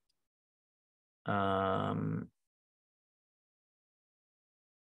 I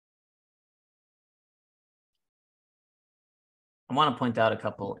want to point out a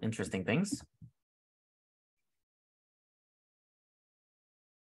couple interesting things.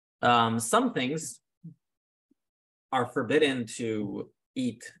 Some things are forbidden to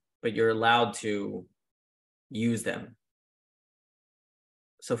eat, but you're allowed to use them.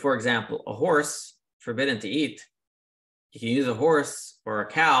 So, for example, a horse, forbidden to eat. You can use a horse or a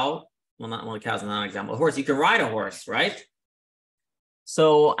cow. Well, not only cows, not an example. A horse, you can ride a horse, right?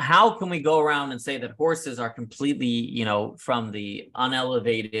 So how can we go around and say that horses are completely, from the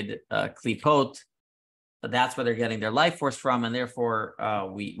unelevated klipot, that's where they're getting their life force from, and therefore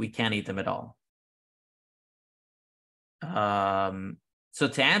we can't eat them at all? So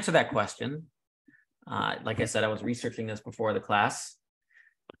to answer that question, like I said, I was researching this before the class.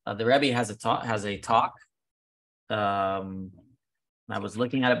 The Rebbe has a talk. I was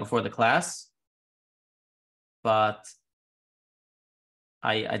looking at it before the class, but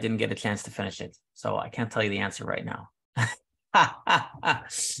I didn't get a chance to finish it, so I can't tell you the answer right now.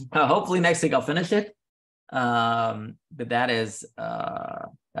 Hopefully next week I'll finish it. But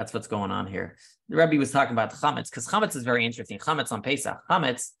that's what's going on here. The Rebbe was talking about chametz, because chametz is very interesting. Chametz on Pesach.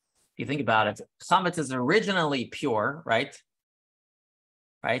 Chametz, if you think about it, chametz is originally pure, right?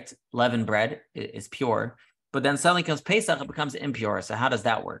 Right? Leavened bread is pure, but then suddenly comes Pesach, it becomes impure. So how does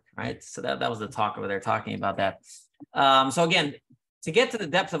that work, right? So that was the talk over there talking about that. So again, to get to the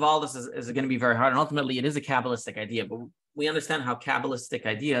depth of all this is going to be very hard, and ultimately it is a Kabbalistic idea, but we understand how Kabbalistic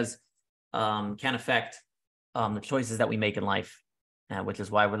ideas can affect the choices that we make in life, which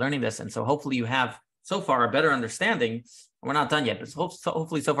is why we're learning this. And so hopefully you have so far a better understanding. We're not done yet, but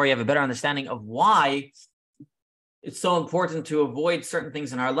hopefully so far you have a better understanding of why it's so important to avoid certain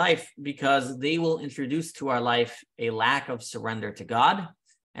things in our life, because they will introduce to our life a lack of surrender to God,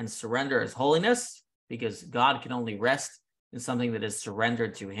 and surrender is holiness, because God can only rest in something that is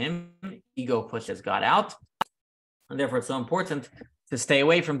surrendered to him. Ego pushes God out. And therefore, it's so important to stay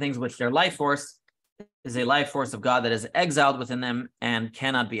away from things which their life force is a life force of God that is exiled within them and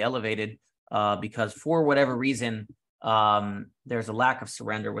cannot be elevated because for whatever reason, there's a lack of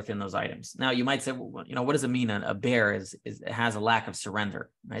surrender within those items. Now, you might say, well, what does it mean? A bear has a lack of surrender,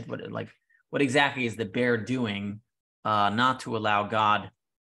 right? What exactly is the bear doing not to allow God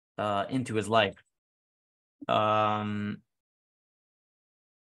into his life? I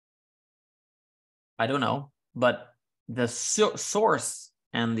don't know, but the source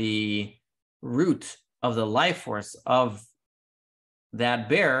and the root of the life force of that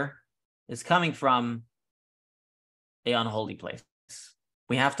bear is coming from an unholy place.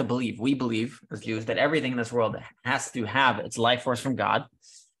 We have to believe, we believe as Jews, that everything in this world has to have its life force from God.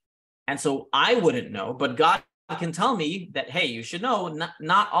 And so I wouldn't know, but God can tell me that, hey, you should know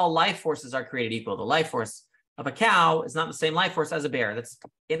not all life forces are created equal. The life force of a cow is not the same life force as a bear. That's,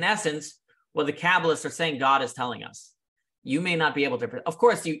 in essence, what the Kabbalists are saying God is telling us. You may not be able to, of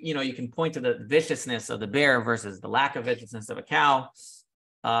course, you can point to the viciousness of the bear versus the lack of viciousness of a cow,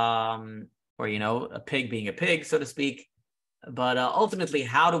 or a pig being a pig, so to speak. But ultimately,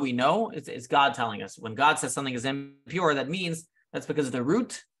 how do we know? It's God telling us. When God says something is impure, that means that's because the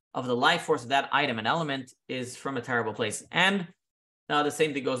root of the life force of that item and element is from a terrible place. And the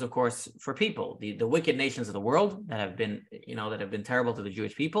same thing goes, of course, for people. The wicked nations of the world that have been, terrible to the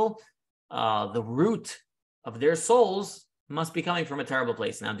Jewish people. The root of their souls must be coming from a terrible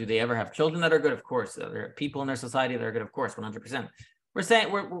place. Now, do they ever have children that are good? Of course. There are people in their society that are good, of course, 100%. We're saying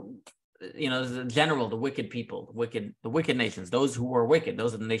the general, the wicked people, the wicked nations, those who were wicked,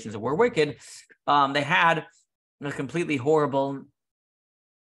 those are the nations that were wicked. They had a completely horrible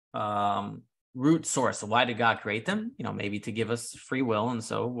root source. So why did God create them? Maybe to give us free will. And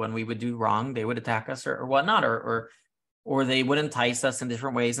so when we would do wrong, they would attack us or whatnot, or they would entice us in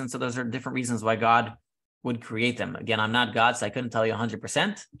different ways. And so those are different reasons why God would create them. Again, I'm not God, so I couldn't tell you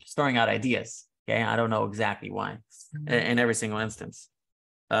 100%, just throwing out ideas. Okay. I don't know exactly why in every single instance.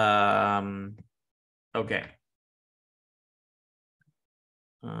 Okay.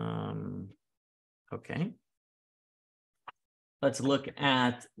 Okay. Let's look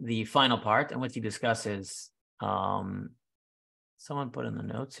at the final part, and what he discusses. Someone put in the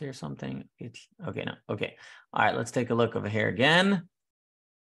notes here something. Okay, no. Okay. All right, let's take a look over here again.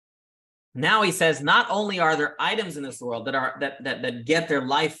 Now he says, not only are there items in this world that get their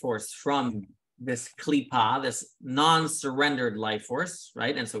life force from this klipa, this non-surrendered life force,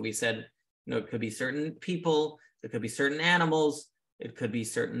 right? And so we said, it could be certain people, it could be certain animals, it could be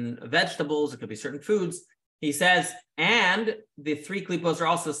certain vegetables, it could be certain foods. He says, and the three klipos are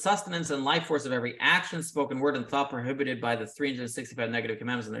also sustenance and life force of every action, spoken word, and thought prohibited by the 365 negative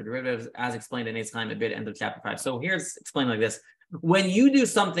commandments and their derivatives, as explained in Eitz Chaim a bit, end of chapter 5. So here's explained like this. When you do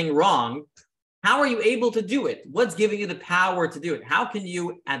something wrong, how are you able to do it? What's giving you the power to do it? How can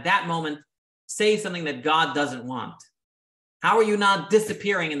you, at that moment, say something that God doesn't want? How are you not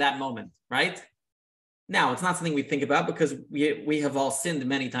disappearing in that moment, right? Now, it's not something we think about because we have all sinned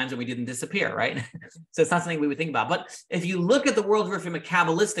many times and we didn't disappear, right? So it's not something we would think about. But if you look at the world from a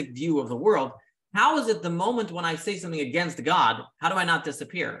Kabbalistic view of the world, how is it the moment when I say something against God, how do I not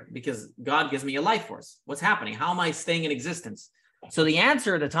disappear? Because God gives me a life force. What's happening? How am I staying in existence? So the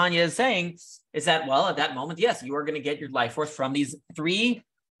answer that Tanya is saying is that, well, at that moment, yes, you are going to get your life force from these three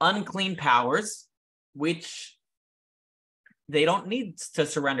unclean powers, which they don't need to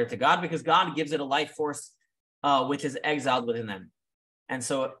surrender to God because God gives it a life force which is exiled within them. And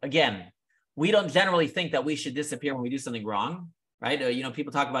so, again, we don't generally think that we should disappear when we do something wrong, right?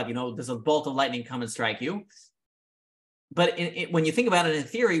 People talk about, does a bolt of lightning come and strike you? But when you think about it in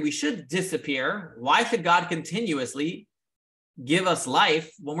theory, we should disappear. Why should God continuously give us life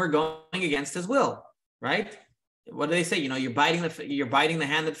when we're going against his will, right? What do they say? You're biting the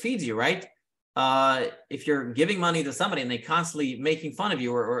hand that feeds you, right? If you're giving money to somebody and they constantly making fun of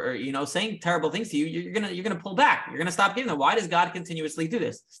you or saying terrible things to you, you're gonna pull back. You're gonna stop giving them. Why does God continuously do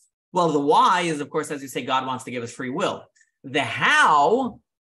this? Well, the why is, of course, as you say, God wants to give us free will. The how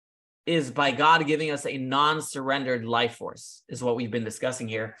is by God giving us a non-surrendered life force, is what we've been discussing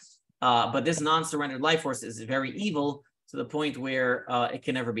here. But this non-surrendered life force is very evil to the point where it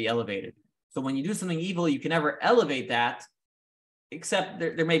can never be elevated. So when you do something evil, you can never elevate that, except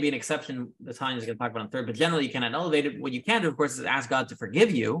there may be an exception that Tanya is going to talk about in third, but generally you cannot elevate it. What you can do, of course, is ask God to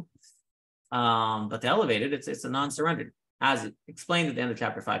forgive you. But to elevate it, it's a non-surrendered, as explained at the end of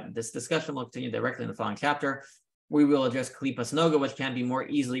chapter 5. This discussion will continue directly in the following chapter. We will address Klipas Noga, which can be more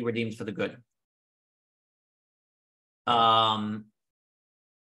easily redeemed for the good. Now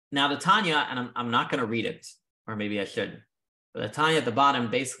the Tanya, and I'm not going to read it, or maybe I should, but the Tanya at the bottom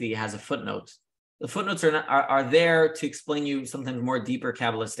basically has a footnote The footnotes are there to explain you sometimes more deeper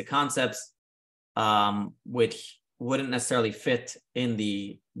Kabbalistic concepts, which wouldn't necessarily fit in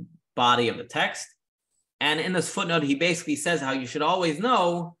the body of the text. And in this footnote, he basically says how you should always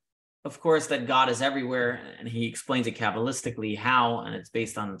know, of course, that God is everywhere, and he explains it Kabbalistically how, and it's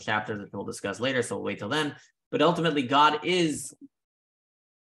based on chapters that we'll discuss later, so we'll wait till then. But ultimately, God is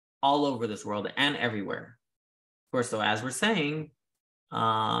all over this world and everywhere. Of course, so as we're saying,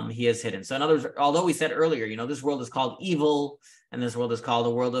 he is hidden. So in other words, although we said earlier, this world is called evil, and this world is called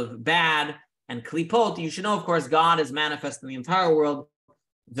a world of bad and klipot, you should know, of course, God is manifest in the entire world,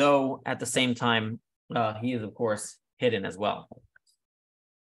 though at the same time, he is, of course, hidden as well.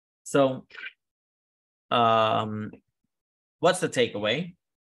 So, what's the takeaway?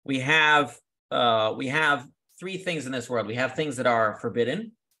 We have three things in this world. We have things that are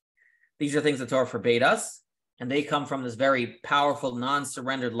forbidden. These are things that Torah forbade us, and they come from this very powerful,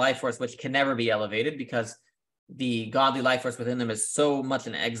 non-surrendered life force, which can never be elevated because the godly life force within them is so much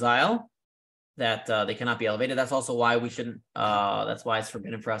in exile that they cannot be elevated. That's also why we shouldn't. That's why it's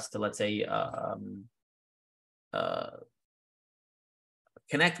forbidden for us to, let's say,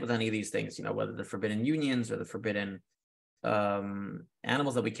 connect with any of these things. Whether the forbidden unions or the forbidden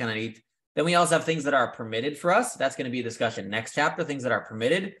animals that we cannot eat. Then we also have things that are permitted for us. That's going to be a discussion next chapter, things that are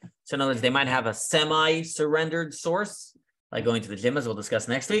permitted. So in other words, they might have a semi-surrendered source, like going to the gym, as we'll discuss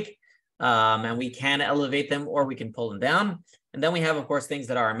next week. And we can elevate them or we can pull them down. And then we have, of course, things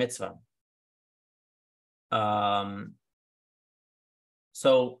that are a mitzvah.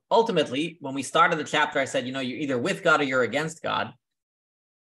 So ultimately, when we started the chapter, I said, you're either with God or you're against God.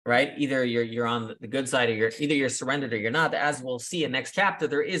 Right? Either you're on the good side or either you're surrendered or you're not. As we'll see in next chapter,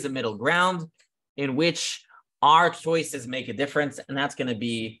 there is a middle ground in which our choices make a difference, and that's going to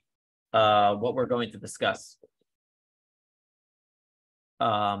be what we're going to discuss.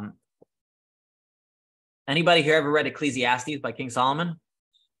 Anybody here ever read Ecclesiastes by King Solomon?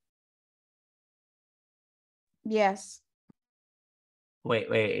 Yes.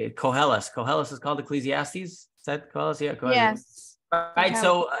 Wait. Koheles is called Ecclesiastes? Is that Koheles? Yeah, Koheles. Yes. Right,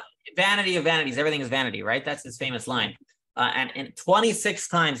 so vanity of vanities, everything is vanity, right? That's his famous line. And 26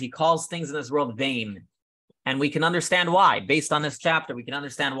 times he calls things in this world vain. And we can understand why. Based on this chapter, we can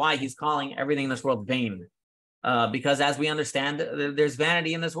understand why he's calling everything in this world vain. Because as we understand, there's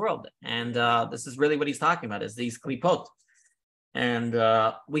vanity in this world. And this is really what he's talking about, is these klipot. And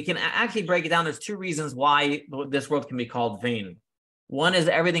we can actually break it down. There's two reasons why this world can be called vain. One is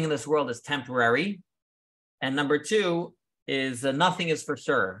everything in this world is temporary. And number two is nothing is for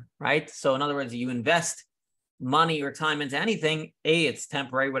sure, right? So in other words, you invest money or time into anything, it's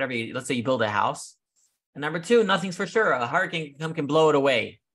temporary, whatever let's say you build a house. And number two, nothing's for sure. A hurricane can blow it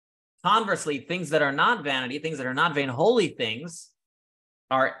away. Conversely, things that are not vanity, things that are not vain, holy things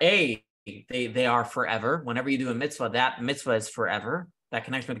are they are forever. Whenever you do a mitzvah, that mitzvah is forever. That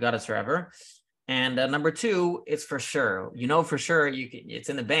connection with God is forever. And number two, it's for sure. For sure, it's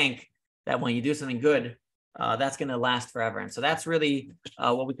in the bank that when you do something good, that's going to last forever. And so that's really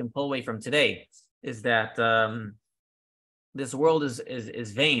what we can pull away from today, is that this world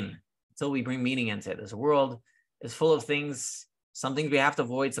is vain until we bring meaning into it. This world is full of things, some things we have to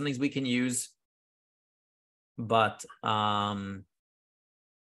avoid, some things we can use, but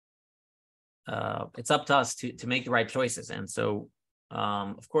it's up to us to make the right choices. And so,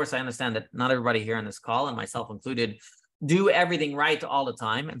 of course, I understand that not everybody here on this call, and myself included, do everything right all the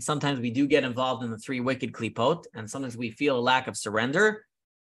time. And sometimes we do get involved in the three wicked klipot, and sometimes we feel a lack of surrender.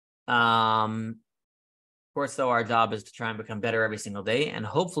 Of course, though, our job is to try and become better every single day. And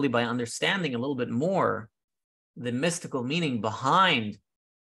hopefully by understanding a little bit more the mystical meaning behind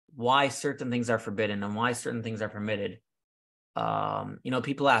why certain things are forbidden and why certain things are permitted.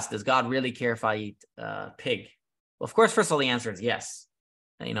 People ask, does God really care if I eat pig? Well, of course, first of all, the answer is yes.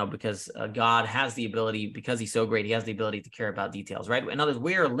 Because God has the ability, because he's so great, he has the ability to care about details, right? In other words,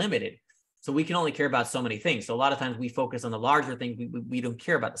 we are limited. So we can only care about so many things. So a lot of times we focus on the larger things. We don't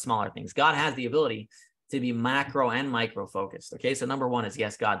care about the smaller things. God has the ability to be macro and micro focused. Okay. So number one is,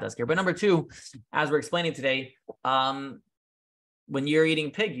 yes, God does care. But number two, as we're explaining today, when you're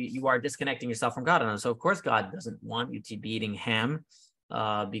eating pig, you are disconnecting yourself from God. And so of course, God doesn't want you to be eating ham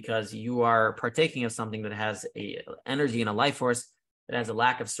because you are partaking of something that has a energy and a life force that has a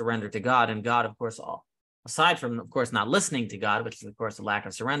lack of surrender to God. And God, of course, aside from, of course, not listening to God, which is, of course, a lack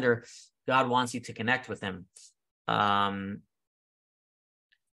of surrender, God wants you to connect with him.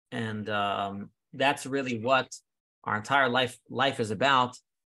 That's really what our entire life is about,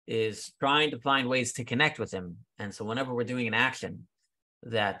 is trying to find ways to connect with him. And so whenever we're doing an action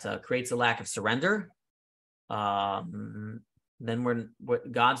that creates a lack of surrender, then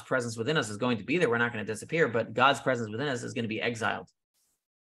God's presence within us is going to be there. We're not going to disappear, but God's presence within us is going to be exiled.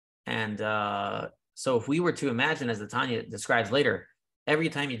 And so if we were to imagine, as the Tanya describes later, every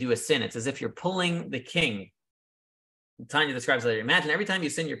time you do a sin, it's as if you're pulling the king. Tanya describes later, imagine every time you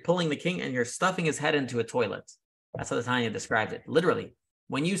sin, you're pulling the king and you're stuffing his head into a toilet. That's how the Tanya describes it. Literally,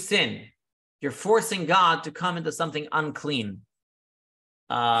 when you sin, you're forcing God to come into something unclean.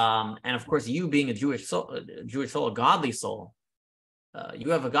 And of course, you being a Jewish soul, a godly soul,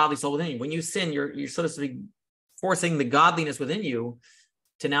 you have a godly soul within you. When you sin, you're so to speak forcing the godliness within you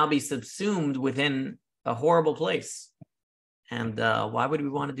to now be subsumed within a horrible place. And why would we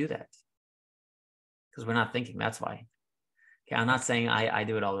want to do that? Because we're not thinking. That's why. Okay, I'm not saying I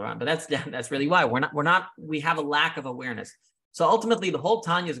do it all around, but that's really why we have a lack of awareness. So ultimately, the whole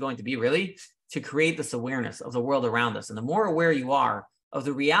Tanya is going to be really to create this awareness of the world around us. And the more aware you are of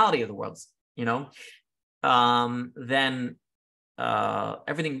the reality of the world, then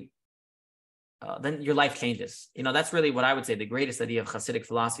everything, then your life changes. That's really what I would say the greatest idea of Hasidic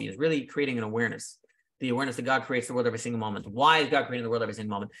philosophy is really creating an awareness. The awareness that God creates the world every single moment. Why is God creating the world every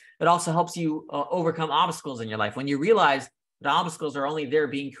single moment? It also helps you overcome obstacles in your life. When you realize that obstacles are only there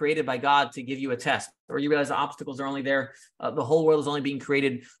being created by God to give you a test, or you realize the obstacles are only there, the whole world is only being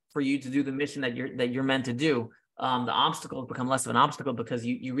created for you to do the mission that you're meant to do. The obstacles become less of an obstacle because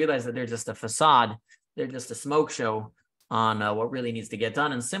you realize that they're just a facade. They're just a smoke show on what really needs to get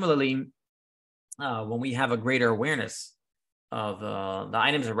done. And similarly, when we have a greater awareness of the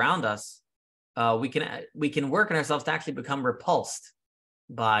items around us, we can work on ourselves to actually become repulsed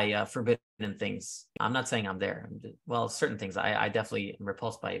by forbidden things. I'm not saying I'm there. Certain things I definitely am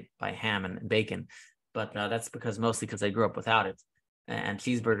repulsed by ham and bacon, but that's mostly because I grew up without it, and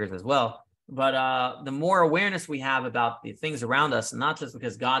cheeseburgers as well. But the more awareness we have about the things around us, not just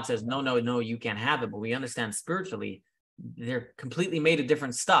because God says no, you can't have it, but we understand spiritually they're completely made of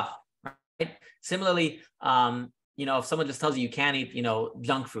different stuff. Right? Similarly, if someone just tells you can't eat,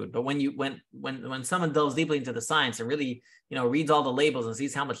 junk food, but when someone delves deeply into the science and really, reads all the labels and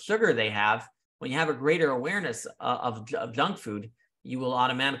sees how much sugar they have, when you have a greater awareness of junk food, you will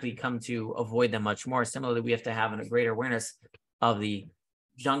automatically come to avoid them much more. Similarly, we have to have a greater awareness of the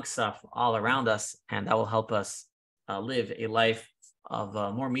junk stuff all around us, and that will help us live a life of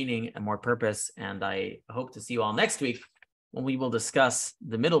more meaning and more purpose. And I hope to see you all next week when we will discuss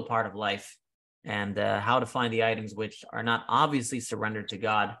the middle part of life and how to find the items which are not obviously surrendered to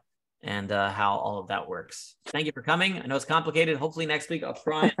God, and how all of that works. Thank you for coming. I know it's complicated. Hopefully next week I'll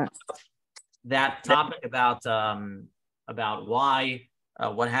try that topic about why,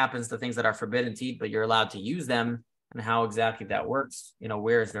 what happens to things that are forbidden to eat, but you're allowed to use them, and how exactly that works.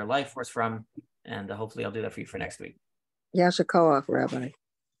 Where is their life force from? And hopefully I'll do that for you for next week. Yasha Koach, Rabbi.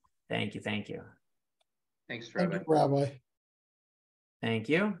 Thank you. Thanks, Rabbi. Thank you, Rabbi. Thank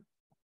you.